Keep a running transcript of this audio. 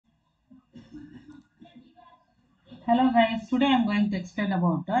Hello guys, today I am going to explain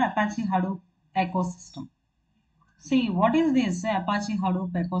about the Apache Hadoop ecosystem. See, what is this Apache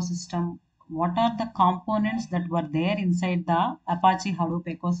Hadoop ecosystem? What are the components that were there inside the Apache Hadoop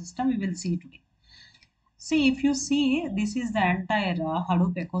ecosystem? We will see today. See, if you see, this is the entire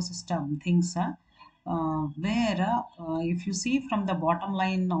Hadoop ecosystem things where if you see from the bottom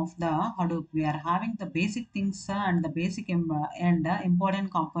line of the Hadoop, we are having the basic things and the basic and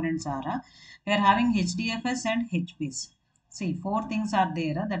important components are we are having HDFS and HBase. See, four things are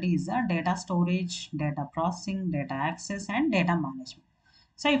there. That is data storage, data processing, data access, and data management.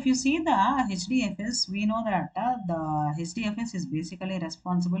 So if you see the HDFS, we know that the HDFS is basically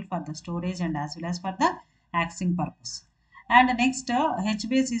responsible for the storage and as well as for the accessing purpose. And next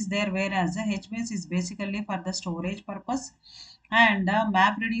HBase is there, whereas HBase is basically for the storage purpose. And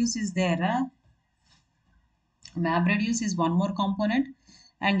MapReduce is there. MapReduce is one more component.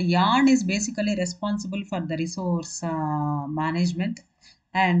 And Yarn is basically responsible for the resource management.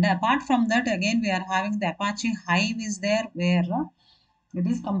 And apart from that, again, we are having the Apache Hive is there, where it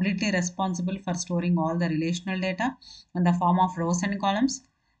is completely responsible for storing all the relational data in the form of rows and columns.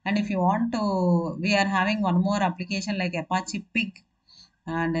 And if you want to, we are having one more application like Apache Pig,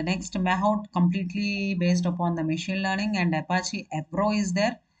 and next Mahout, completely based upon the machine learning, and Apache Ebro is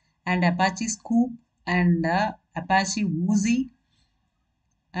there, and Apache Scoop, and Apache Woozy,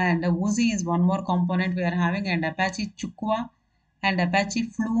 and Woozy is one more component we are having, and Apache Chukwa, and Apache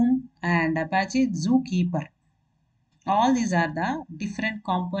Flume, and Apache Zookeeper. All these are the different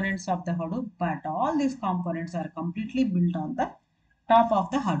components of the Hadoop, but all these components are completely built on the top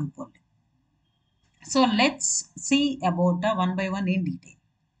of the Hadoop only. So let's see about the one by one in detail.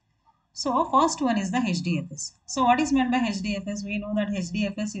 So first one is the HDFS. So what is meant by HDFS? We know that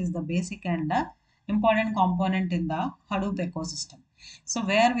HDFS is the basic and important component in the Hadoop ecosystem. So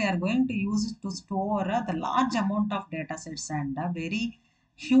where we are going to use it to store the large amount of data sets and a very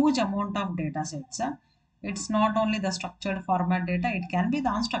huge amount of data sets. It's not only the structured format data, it can be the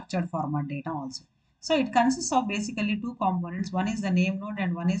unstructured format data also. So it consists of basically two components. One is the name node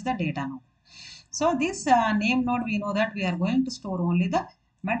and one is the data node. So this name node, we know that we are going to store only the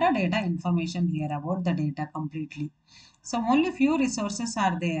metadata information here about the data completely. So only few resources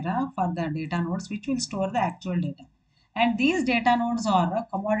are there for the data nodes which will store the actual data. And these data nodes are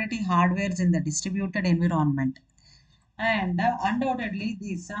commodity hardwares in the distributed environment. And undoubtedly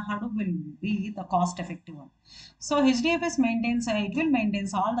this Hadoop will be the cost effective one. So HDFS maintains, it will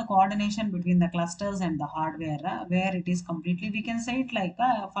maintains all the coordination between the clusters and the hardware where it is completely, we can say it like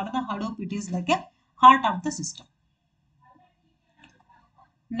for the Hadoop it is like a heart of the system.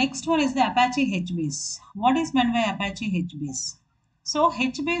 Next one is the Apache HBase. What is meant by Apache HBase? So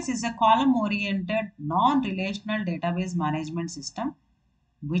HBase is a column-oriented non-relational database management system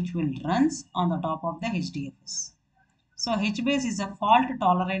which will runs on the top of the HDFS. So HBase is a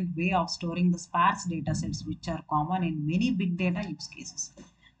fault-tolerant way of storing the sparse datasets which are common in many big data use cases.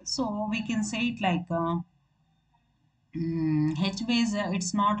 So we can say it like HBase,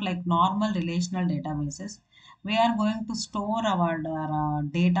 it's not like normal relational databases. We are going to store our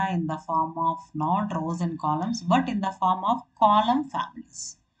data in the form of not rows and columns, but in the form of column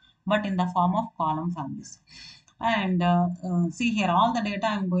families. And see here, all the data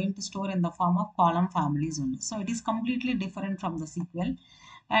I'm going to store in the form of column families only. So it is completely different from the SQL.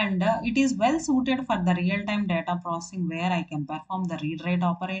 And it is well suited for the real-time data processing where I can perform the read-write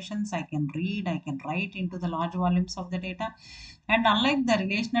operations. I can read, I can write into the large volumes of the data. And unlike the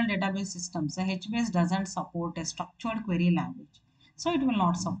relational database systems, the HBase doesn't support a structured query language. So it will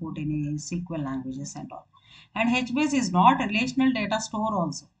not support any SQL languages and all. And HBase is not relational data store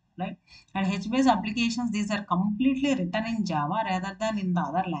also, right? And HBase applications, these are completely written in Java rather than in the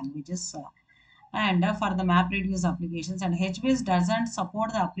other languages. And for the MapReduce applications, and HBase doesn't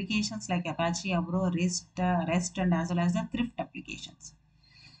support the applications like Apache Avro, REST, and as well as the Thrift applications.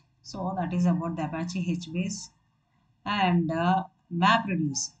 So that is about the Apache HBase and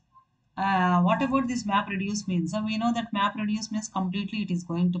MapReduce. What about this MapReduce means? So we know that MapReduce means completely it is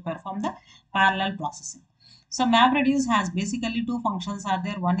going to perform the parallel processing. So MapReduce has basically two functions are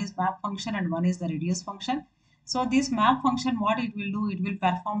there. One is map function and one is the reduce function. So this map function, what it will do, it will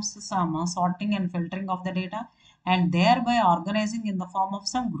perform some sorting and filtering of the data and thereby organizing in the form of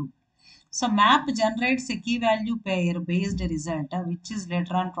some group. So map generates a key value pair based result which is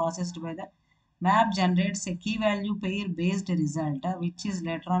later on processed by the map generates a key value pair based result which is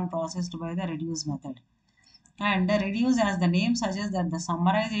later on processed by the reduce method. And the reduce, as the name suggests, that the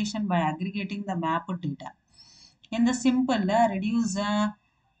summarization by aggregating the map data. In the simple, reduce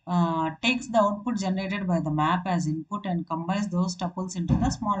takes the output generated by the map as input and combines those tuples into the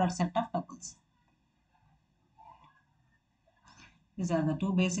smaller set of tuples. These are the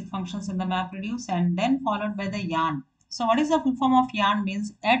two basic functions in the MapReduce, and then followed by the yarn. So what is the full form of yarn?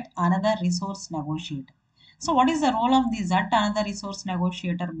 Means at another resource negotiator. So what is the role of this at another resource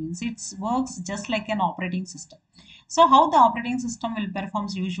negotiator? Means it works just like an operating system. So how the operating system will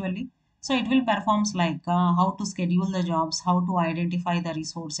performs usually? So it will performs like how to schedule the jobs, how to identify the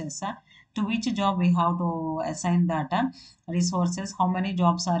resources, to which job we have to assign that resources, how many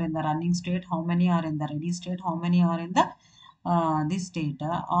jobs are in the running state, how many are in the ready state, how many are in the this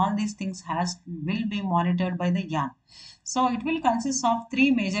data. All these things has will be monitored by the yarn. So it will consist of three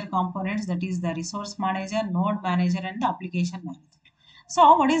major components, that is the resource manager, node manager, and the application manager.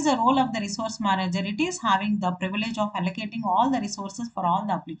 So what is the role of the resource manager? It is having the privilege of allocating all the resources for all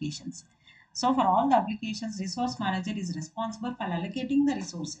the applications. So for all the applications, resource manager is responsible for allocating the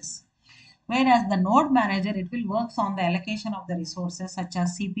resources. Whereas the node manager, it will works on the allocation of the resources such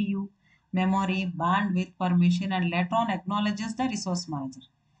as CPU, memory, bandwidth, permission, and later on acknowledges the resource manager.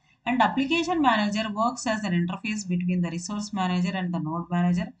 And application manager works as an interface between the resource manager and the node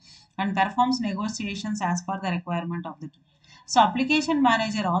manager and performs negotiations as per the requirement of the tool. So application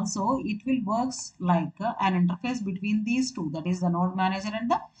manager also, it will works like an interface between these two, that is the node manager and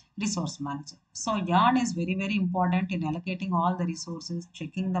the resource manager. So yarn is very very important in allocating all the resources,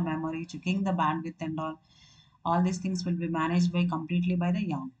 checking the memory, checking the bandwidth, and all these things will be managed by completely by the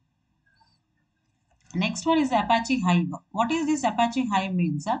yarn. Next one is Apache Hive. What is this Apache Hive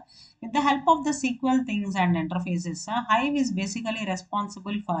means? With the help of the SQL things and interfaces, Hive is basically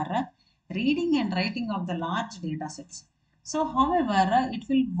responsible for reading and writing of the large data sets. So, however, it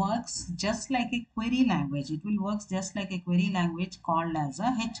will works just like a query language. It will works just like a query language called as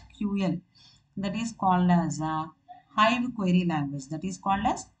a HQL. That is called as a Hive query language. That is called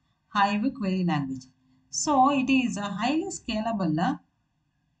as Hive query language. So, it is a highly scalable.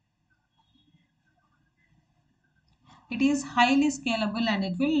 It is highly scalable and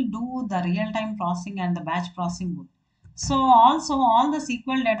it will do the real-time processing and the batch processing both. So also all the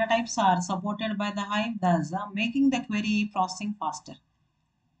SQL data types are supported by the Hive, thus making the query processing faster.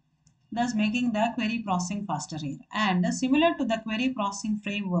 Thus making the query processing faster here. And similar to the query processing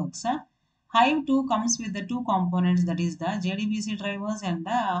frameworks, Hive 2 comes with the two components, that is the JDBC drivers and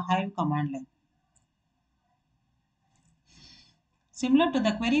the Hive command line. Similar to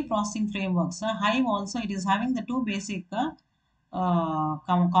the query processing frameworks, Hive also it is having the two basic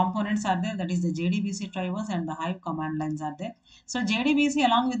components are there, that is the JDBC drivers and the Hive command lines are there. So JDBC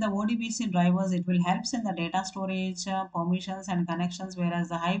along with the ODBC drivers, it will helps in the data storage, permissions and connections, whereas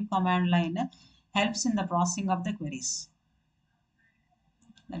the Hive command line helps in the processing of the queries.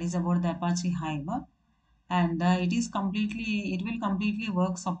 That is about the Apache Hive. And it will completely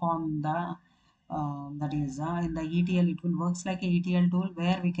works upon the that is in the ETL. It will works like a ETL tool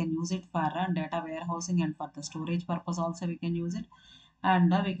where we can use it for data warehousing and for the storage purpose also we can use it,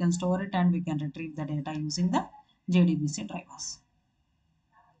 and we can store it and we can retrieve the data using the JDBC drivers.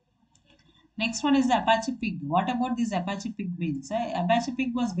 Next one is the Apache Pig. What about this Apache Pig means? Apache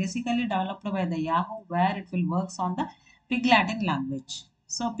Pig was basically developed by the Yahoo, where it will works on the Pig Latin language.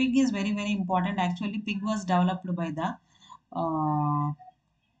 So Pig is very very important. Actually, Pig was developed by the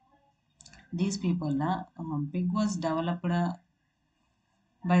these people. Pig was developed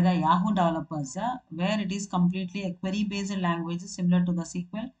by the Yahoo developers, where it is completely a query based language similar to the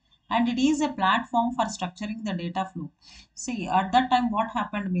SQL, and it is a platform for structuring the data flow. See, at that time, what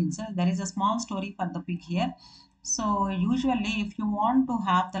happened means there is a small story for the Pig here. So, usually, if you want to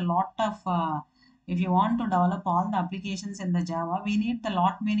have the lot of if you want to develop all the applications in the Java, we need the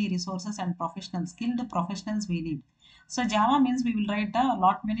lot many resources and professionals, skilled professionals we need. So Java means we will write a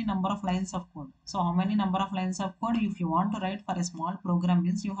lot many number of lines of code. So how many number of lines of code? If you want to write for a small program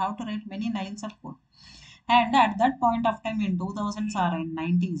means you have to write many lines of code. And at that point of time in 2000s or in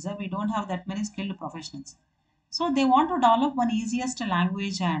 90s, we don't have that many skilled professionals. So they want to develop one easiest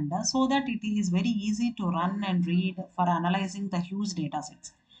language, and so that it is very easy to run and read for analyzing the huge data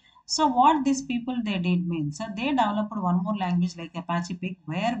sets. So what these people they did means they developed one more language like Apache Pig,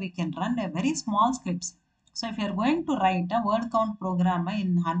 where we can run a very small scripts. So if you are going to write a word count program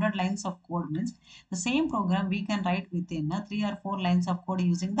in 100 lines of code means the same program we can write within 3 or 4 lines of code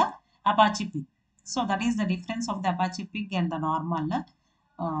using the Apache Pig. So that is the difference of the Apache Pig and the normal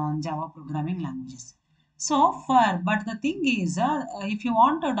Java programming languages. So but the thing is, if you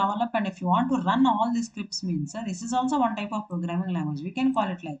want to develop and if you want to run all the scripts means, this is also one type of programming language. We can call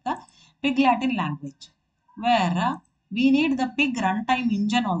it like a Pig Latin language, where we need the Pig runtime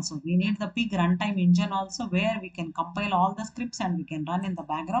engine also. We need the Pig runtime engine also, where we can compile all the scripts and we can run in the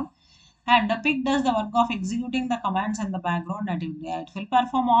background. And the Pig does the work of executing the commands in the background, and it will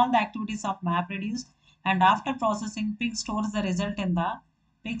perform all the activities of MapReduce. and after processing, Pig stores the result in the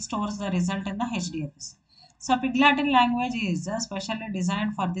HDFS. So Pig Latin language is specially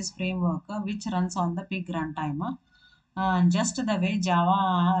designed for this framework, which runs on the Pig runtime. Just the way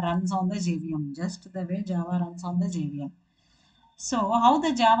Java runs on the JVM. Just the way Java runs on the JVM. So how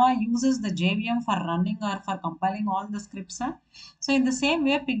the Java uses the JVM for running or for compiling all the scripts? So in the same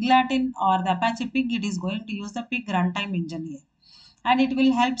way, Pig Latin or the Apache Pig, it is going to use the Pig runtime engine here. And it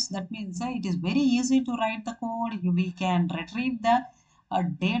will helps. That means it is very easy to write the code. We can retrieve the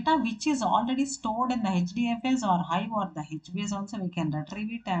data which is already stored in the HDFS or Hive or the HBase also. We can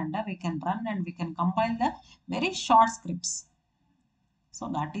retrieve it and we can run and we can compile the very short scripts. So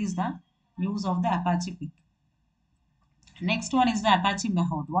that is the use of the Apache Pig. Next one is the Apache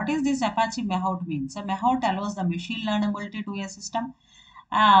Mahout. What is this Apache Mahout means? Mahout allows the machine learnability to a system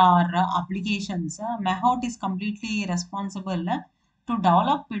or applications. Mahout is completely responsible to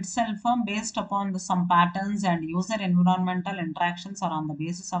develop itself based upon some patterns and user environmental interactions or on the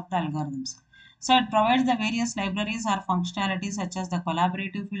basis of the algorithms. So it provides the various libraries or functionalities such as the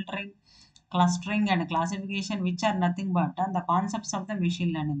collaborative filtering, clustering and classification, which are nothing but the concepts of the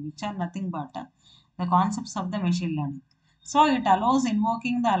machine learning, the concepts of the machine learning. So it allows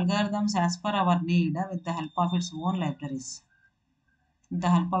invoking the algorithms as per our need with the help of its own libraries.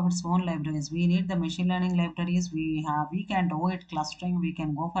 We need the machine learning libraries. We can do it clustering. We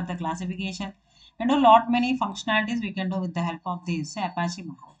can go for the classification. And do lot many functionalities we can do with the help of this Apache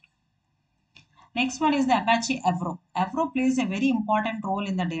Mahout. Next one is the Apache Avro. Avro plays a very important role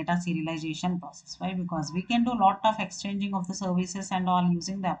in the data serialization process. Why? Because we can do lot of exchanging of the services and all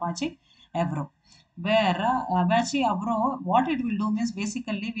using the Apache Avro. Where Apache Avro, what it will do means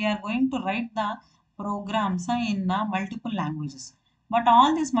basically we are going to write the programs in multiple languages. But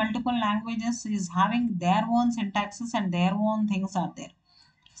all these multiple languages is having their own syntaxes and their own things are there.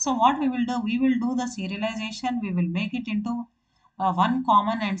 So what we will do? We will do the serialization. We will make it into one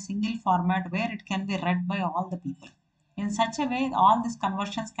common and single format where it can be read by all the people. In such a way, all these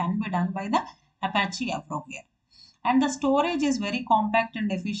conversions can be done by the Apache Avro here. And the storage is very compact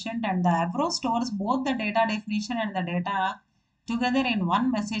and efficient, and the Avro stores both the data definition and the data together in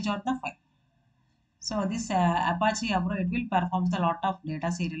one message or the file. So this Apache Avro, it will perform a lot of data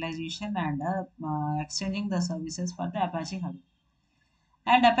serialization and exchanging the services for the Apache Hadoop.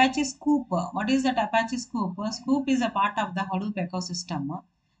 And Apache Scoop. What is that Apache Scoop? Scoop is a part of the Hadoop ecosystem.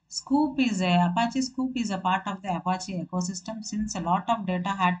 Apache Scoop is a part of the Apache ecosystem since a lot of data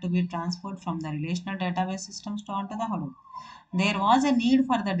had to be transferred from the relational database systems to onto the Hadoop. There was a need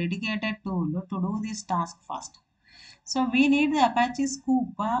for the dedicated tool to do this task fast. So we need the Apache Scoop.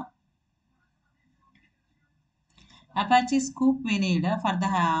 Apache Scoop we need for the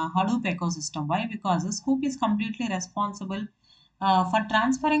Hadoop ecosystem. Why? Because Scoop is completely responsible for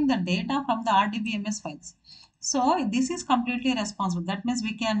transferring the data from the RDBMS files. So this is completely responsible. That means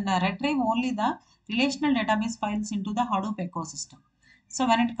we can retrieve only the relational database files into the Hadoop ecosystem. So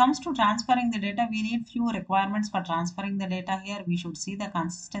when it comes to transferring the data, we need few requirements for transferring the data here. We should see the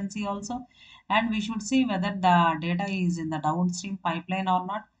consistency also, and we should see whether the data is in the downstream pipeline or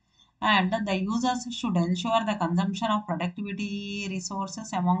not. And the users should ensure the consumption of productivity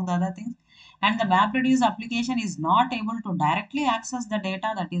resources among the other things, and the MapReduce application is not able to directly access the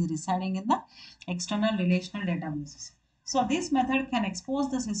data that is residing in the external relational databases. So this method can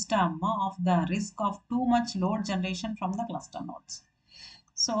expose the system of the risk of too much load generation from the cluster nodes.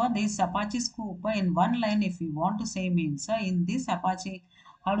 So this Apache Scoop in one line, if we want to say, means in this Apache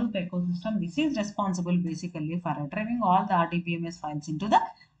Hadoop ecosystem, this is responsible basically for retrieving all the RDBMS files into the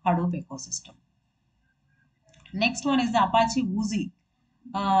Hadoop ecosystem. Next one is the Apache Woozy.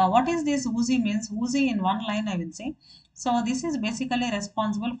 What is this Woozy means? Woozy in one line I will say. So this is basically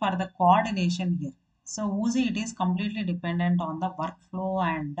responsible for the coordination here. So Woozy, it is completely dependent on the workflow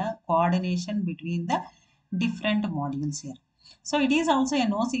and the coordination between the different modules here. So it is also a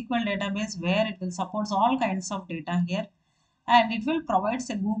NoSQL database where it will support all kinds of data here, and it will provide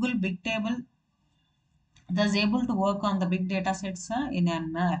a Google Big Table, thus able to work on the big data sets in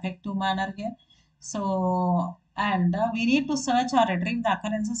an effective manner here. So and we need to search or retrieve the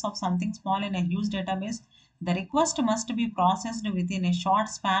occurrences of something small in a huge database. The request must be processed within a short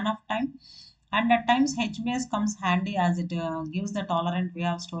span of time, and at times HBase comes handy as it gives the tolerant way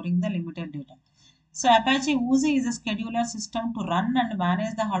of storing the limited data. So Apache Woozy is a scheduler system to run and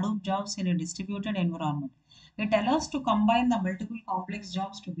manage the Hadoop jobs in a distributed environment. It allows to combine the multiple complex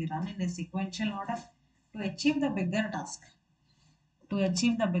jobs to be run in a sequential order to achieve the bigger task. So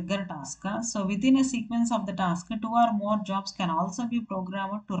within a sequence of the task, two or more jobs can also be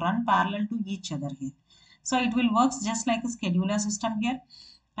programmed to run parallel to each other here. So it will works just like a scheduler system here.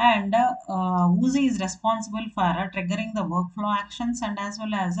 And Woozy is responsible for triggering the workflow actions, and as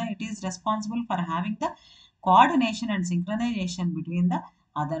well as it is responsible for having the coordination and synchronization between the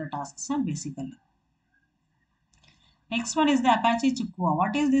other tasks basically. Next one is the Apache Chukwa.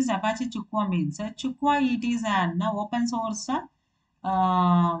 What is this Apache Chukwa means? Chukwa, it is an open source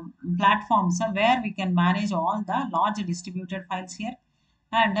platform where we can manage all the large distributed files here,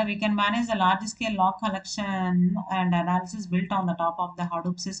 and we can manage the large scale log collection and analysis built on the top of the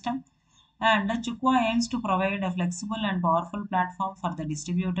Hadoop system. And Chukwa aims to provide a flexible and powerful platform for the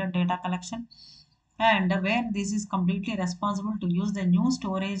distributed data collection, and where this is completely responsible to use the new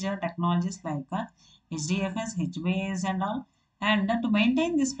storage technologies like HDFS, HBase and all. And to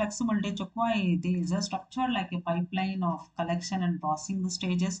maintain this flexibility, Chukwa is a structure like a pipeline of collection and processing the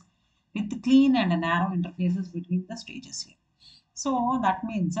stages with clean and narrow interfaces between the stages here. So that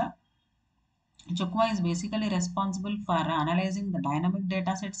means chukwa is basically responsible for analyzing the dynamic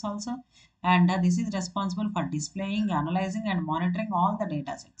data sets also, and this is responsible for displaying, analyzing, and monitoring all the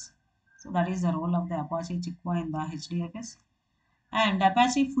data sets. So that is the role of the Apache Chukwa in the HDFS. And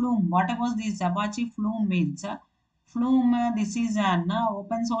Apache Flume, what was this Apache Flume means? Flume, this is an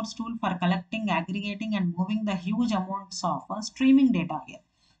open source tool for collecting, aggregating, and moving the huge amounts of streaming data here.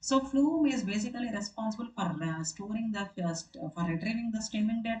 So Flume is basically responsible for storing the first, for retrieving the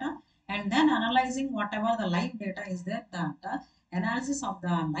streaming data and then analyzing whatever the live data is there. That analysis of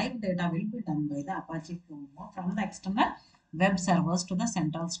the live data will be done by the Apache Flume from the external web servers to the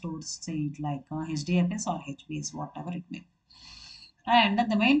central stores, say it like HDFS or HBase, whatever it may be. And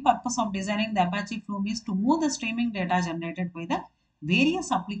the main purpose of designing the Apache Flume is to move the streaming data generated by the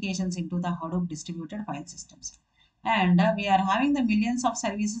various applications into the Hadoop distributed file systems. And we are having the millions of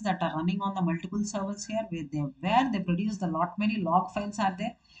services that are running on the multiple servers here where they produce the lot many log files are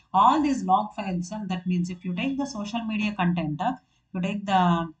there. All these log files, that means if you take the social media content, you take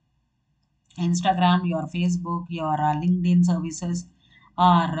the Instagram, your Facebook, your LinkedIn services,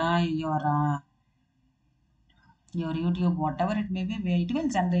 or your YouTube, whatever it may be, where it will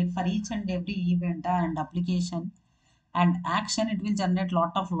generate for each and every event and application and action, it will generate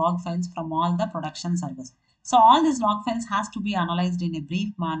lot of log files from all the production servers. So all these log files has to be analyzed in a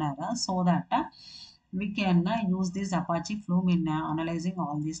brief manner so that we can use this Apache Flume in analyzing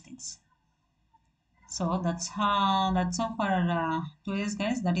all these things. So that's all for today's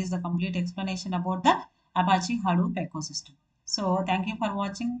guys. That is the complete explanation about the Apache Hadoop ecosystem. So thank you for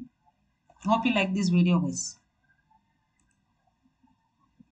watching. Hope you like this video guys.